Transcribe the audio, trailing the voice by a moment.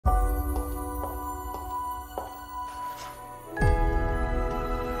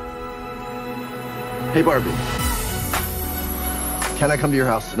Hey, Barbie. Can I come to your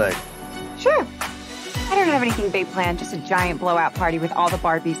house tonight? Sure. I don't have anything big planned, just a giant blowout party with all the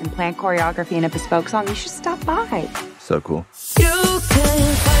Barbies and planned choreography and a bespoke song. You should stop by. So cool. You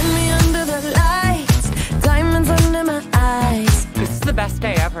can find me under the lights, diamonds under my eyes. This is the best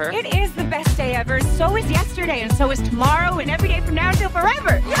day ever. It is the best day ever. So is yesterday, and so is tomorrow, and every day from now until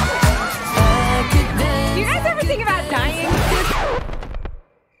forever. Do you guys ever think about dying?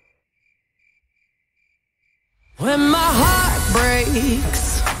 When my heart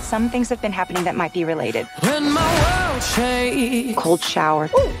breaks, Some things have been happening that might be related. when my world shakes. Cold shower,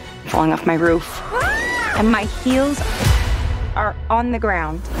 falling off my roof, and my heels are on the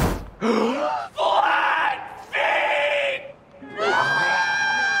ground.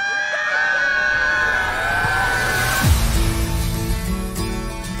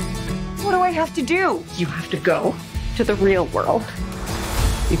 What do I have to do? You have to go to the real world.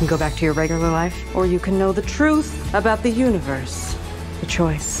 You can go back to your regular life, or you can know the truth about the universe. The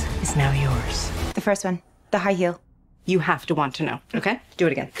choice is now yours. The first one, the high heel. You have to want to know, okay? Do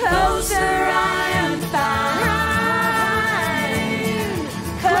it again. Closer I am to find.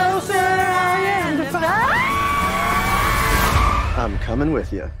 Closer I am to find. I'm coming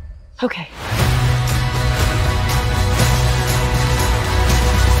with you. Okay.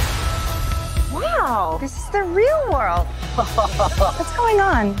 Wow, this is the real world. What's going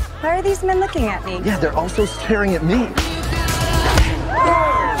on? Why are these men looking at me? Yeah, they're also staring at me.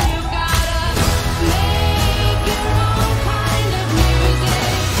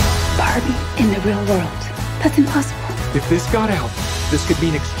 Barbie in the real world. That's impossible. If this got out, this could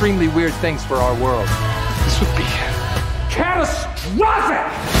mean extremely weird things for our world. This would be catastrophic!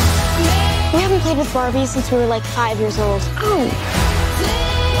 We haven't played with Barbie since we were like 5 years old. Oh.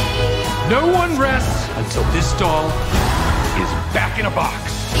 No one rests until this doll is back in a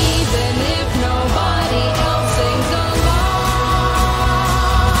box. Even if nobody else sings along.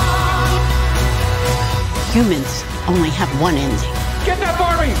 Humans only have one ending. Get that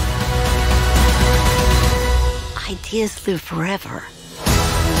Barbie! Ideas live forever.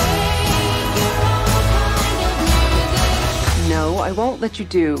 No, I won't let you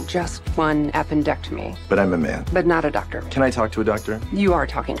do just one appendectomy. But I'm a man. But not a doctor. Can I talk to a doctor? You are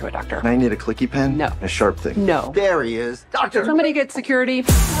talking to a doctor. And I need a clicky pen? No. A sharp thing? No. There he is. Doctor! Somebody get security.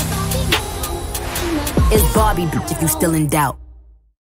 Is Barbie if you still in doubt?